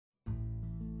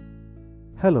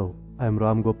Hello, I am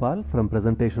Ram Gopal from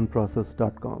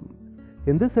presentationprocess.com.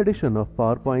 In this edition of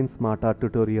PowerPoint Smartart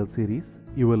tutorial series,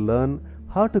 you will learn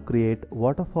how to create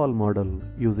waterfall model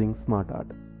using Smartart.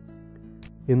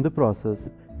 In the process,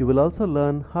 you will also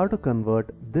learn how to convert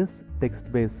this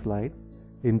text-based slide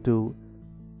into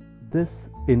this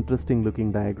interesting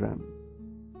looking diagram.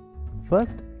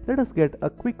 First, let us get a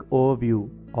quick overview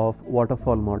of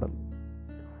waterfall model.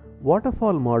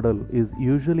 Waterfall model is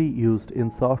usually used in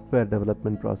software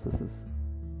development processes.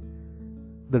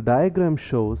 The diagram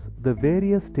shows the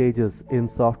various stages in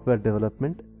software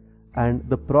development, and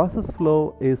the process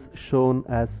flow is shown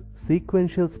as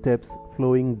sequential steps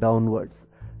flowing downwards,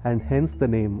 and hence the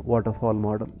name waterfall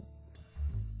model.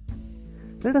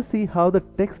 Let us see how the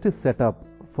text is set up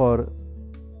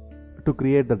to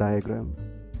create the diagram.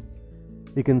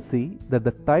 You can see that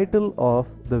the title of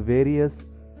the various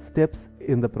steps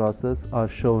in the process are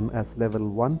shown as level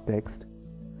 1 text,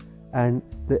 and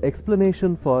the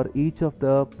explanation for each of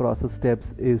the process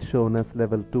steps is shown as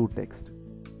level 2 text.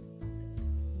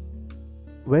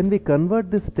 When we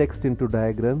convert this text into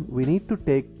diagram, we need to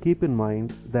keep in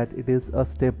mind that it is a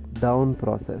step down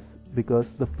process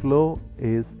because the flow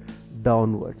is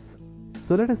downwards.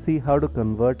 So let us see how to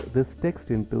convert this text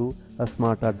into a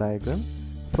Smartart diagram.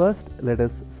 First, let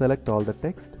us select all the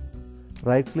text.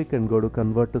 Right click and go to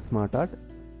Convert to Smartart.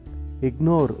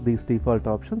 Ignore these default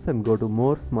options and go to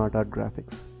More Smartart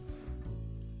Graphics.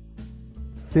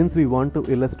 Since we want to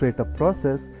illustrate a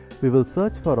process, we will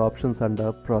search for options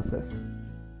under Process.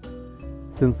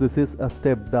 Since this is a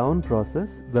step down process,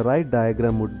 the right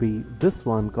diagram would be this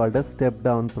one called a step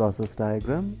down process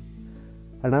diagram.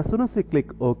 And as soon as we click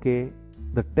OK,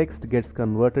 the text gets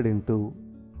converted into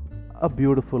a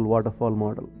beautiful waterfall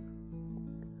model.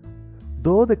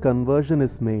 Though the conversion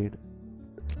is made,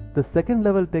 the second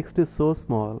level text is so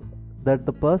small that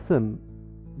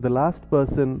the last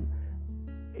person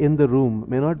in the room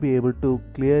may not be able to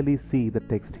clearly see the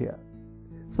text here.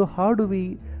 So how do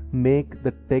we make the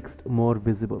text more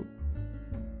visible?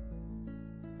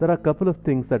 There are a couple of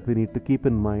things that we need to keep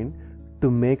in mind to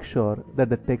make sure that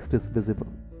the text is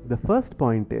visible. The first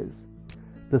point is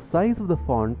the size of the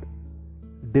font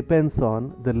depends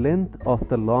on the length of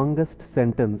the longest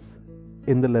sentence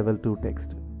in the level 2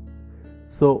 text.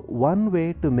 So one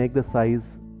way to make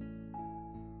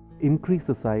increase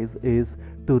the size is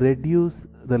to reduce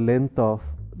the length of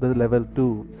the level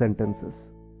 2 sentences.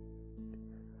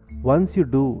 Once you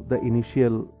do the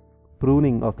initial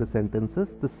pruning of the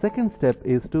sentences, the second step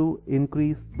is to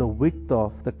increase the width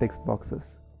of the text boxes.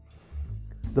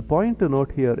 The point to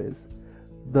note here is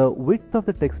the width of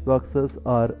the text boxes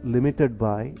are limited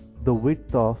by the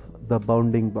width of the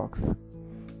bounding box.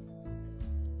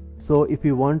 So if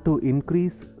you want to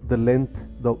increase the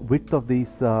width of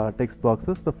these text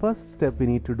boxes, the first step we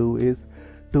need to do is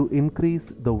to increase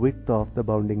the width of the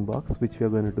bounding box, which we are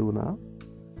going to do now.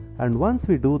 And once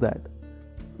we do that,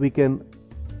 we can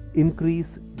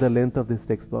increase the length of these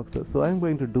text boxes. So I'm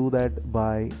going to do that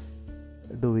by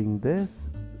doing this.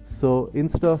 So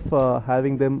instead of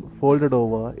having them folded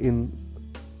over in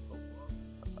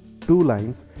 2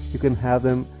 lines, you can have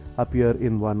them appear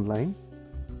in 1 line.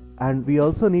 And we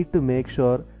also need to make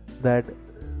sure that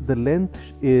the length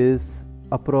is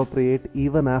appropriate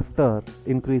even after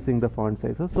increasing the font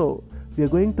sizes. So we are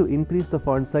going to increase the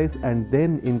font size and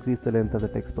then increase the length of the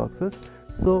text boxes.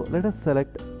 So let us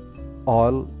select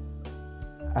all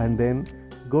and then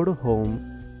go to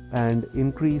Home and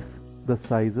increase the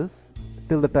sizes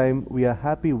till the time we are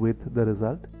happy with the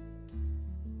result.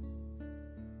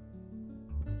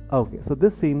 Okay, so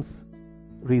this seems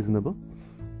reasonable.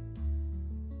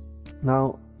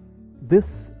 Now the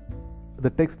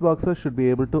text boxes should be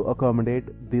able to accommodate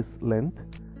this length.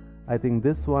 I think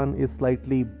this one is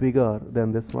slightly bigger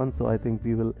than this one, so I think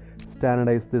we will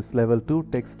standardize this level 2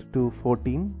 text to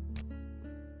 14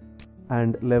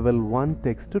 and level 1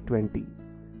 text to 20.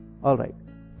 Alright,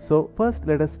 so first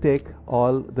let us take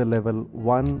all the level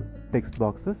 1 text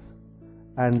boxes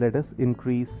and let us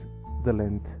increase the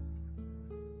length.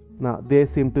 Now they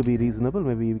seem to be reasonable.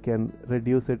 Maybe we can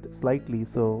reduce it slightly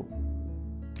so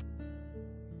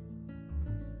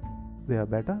they are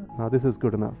better. Now this is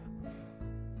good enough.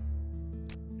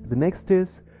 The next is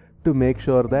to make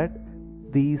sure that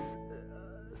these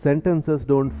sentences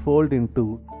don't fold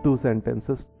into 2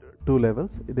 sentences, 2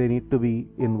 levels. They need to be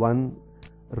in 1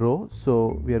 row.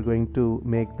 So we are going to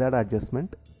make that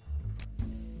adjustment.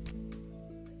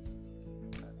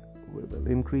 We will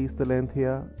increase the length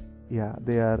here. Yeah,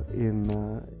 they are in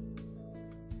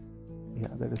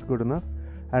that is good enough.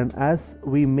 And as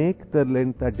we make the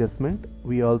length adjustment,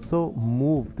 we also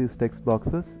move these text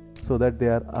boxes so that they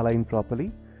are aligned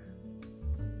properly.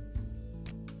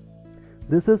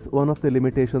 This is one of the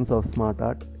limitations of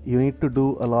Smartart. You need to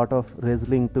do a lot of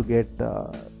wrestling to get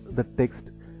the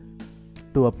text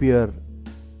to appear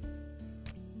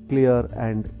clear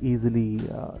and easily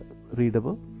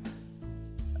readable,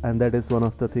 and that is one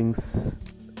of the things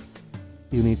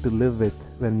you need to live with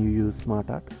when you use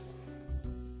Smartart.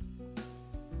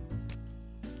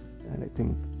 And I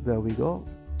think there we go.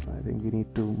 I think we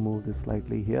need to move this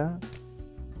slightly here.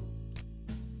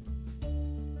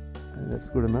 And that's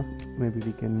good enough. Maybe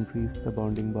we can increase the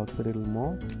bounding box a little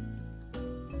more,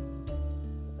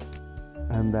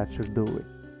 and that should do it.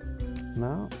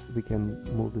 Now we can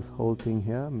move this whole thing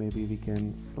here. Maybe we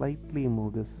can slightly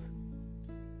move this.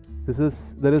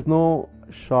 There is no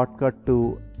shortcut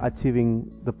to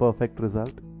achieving the perfect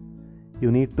result.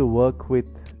 You need to work with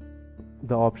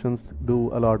the options,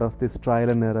 do a lot of this trial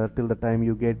and error till the time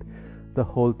you get the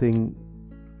whole thing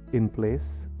in place.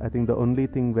 I think the only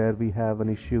thing where we have an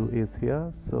issue is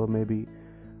here, so maybe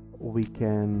we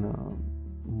can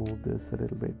move this a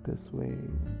little bit this way,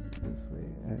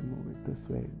 and move it this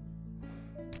way,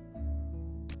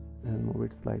 and move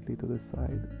it slightly to this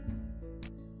side.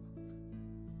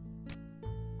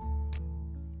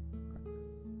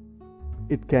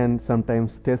 It can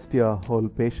sometimes test your whole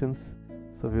patience,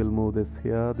 so we'll move this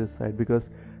here, this side, because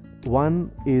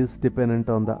one is dependent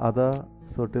on the other.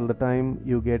 So till the time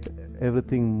you get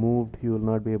everything moved, you will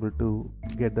not be able to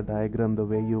get the diagram the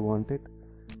way you want it.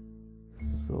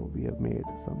 So we have made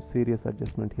some serious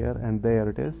adjustment here, and there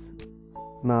it is.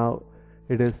 Now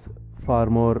it is far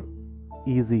more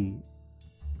easy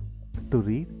to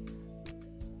read.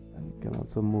 And you can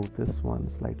also move this one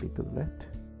slightly to the left.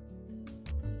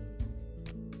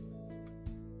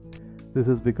 This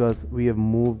is because we have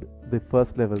moved the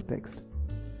first level text,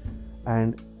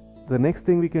 and the next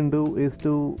thing we can do is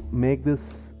to make this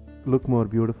look more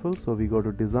beautiful. So we go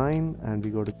to design and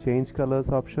we go to change colors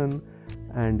option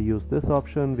and use this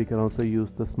option. We can also use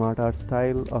the Smartart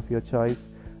style of your choice,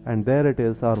 and there it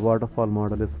is. Our waterfall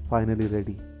model is finally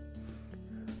ready.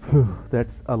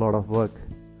 That's a lot of work.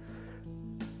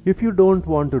 If you don't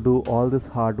want to do all this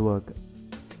hard work,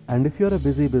 and if you're a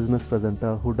busy business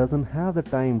presenter who doesn't have the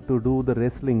time to do the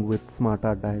wrestling with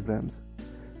Smartart diagrams,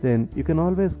 then you can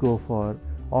always go for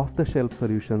off-the-shelf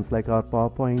solutions like our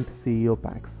PowerPoint CEO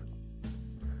packs.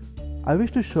 I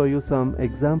wish to show you some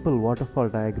example waterfall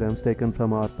diagrams taken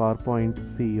from our PowerPoint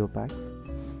CEO packs,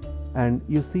 and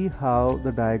you see how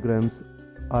the diagrams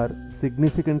are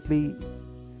significantly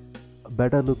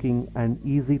better looking and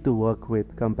easy to work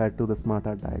with compared to the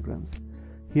Smartart diagrams.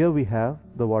 Here we have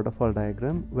the waterfall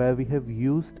diagram where we have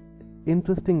used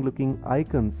interesting looking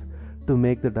icons to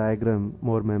make the diagram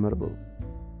more memorable.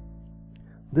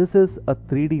 This is a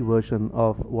 3D version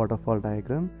of waterfall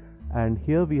diagram, and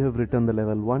here we have written the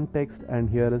level 1 text, and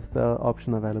here is the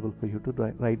option available for you to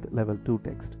write level 2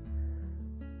 text.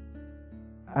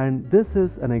 And this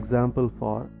is an example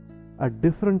for a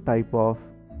different type of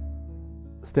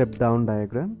step down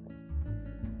diagram.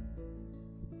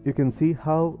 You can see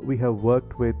how we have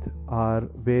worked with our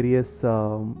various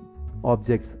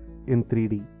objects in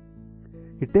 3D.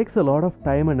 It takes a lot of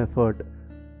time and effort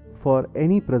for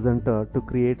any presenter to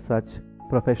create such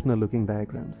professional looking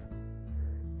diagrams.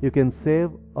 You can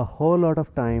save a whole lot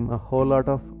of time, a whole lot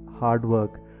of hard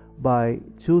work by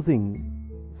choosing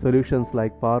solutions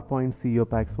like PowerPoint CEO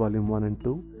Packs Volume 1 and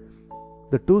 2.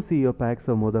 The two CEO Packs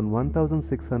have more than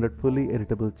 1,600 fully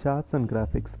editable charts and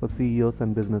graphics for CEOs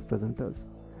and business presenters.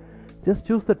 Just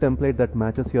choose the template that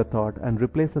matches your thought and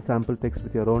replace the sample text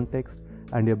with your own text,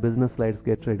 and your business slides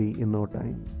get ready in no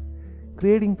time.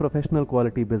 Creating professional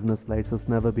quality business slides has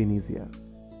never been easier.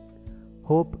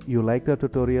 Hope you liked our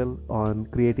tutorial on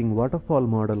creating waterfall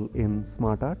model in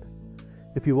Smartart.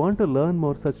 If you want to learn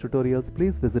more such tutorials,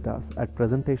 please visit us at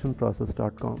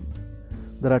presentationprocess.com.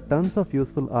 There are tons of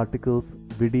useful articles,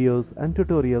 videos, and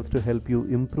tutorials to help you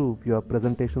improve your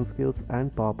presentation skills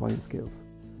and PowerPoint skills.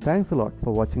 Thanks a lot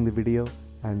for watching the video,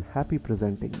 and happy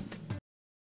presenting.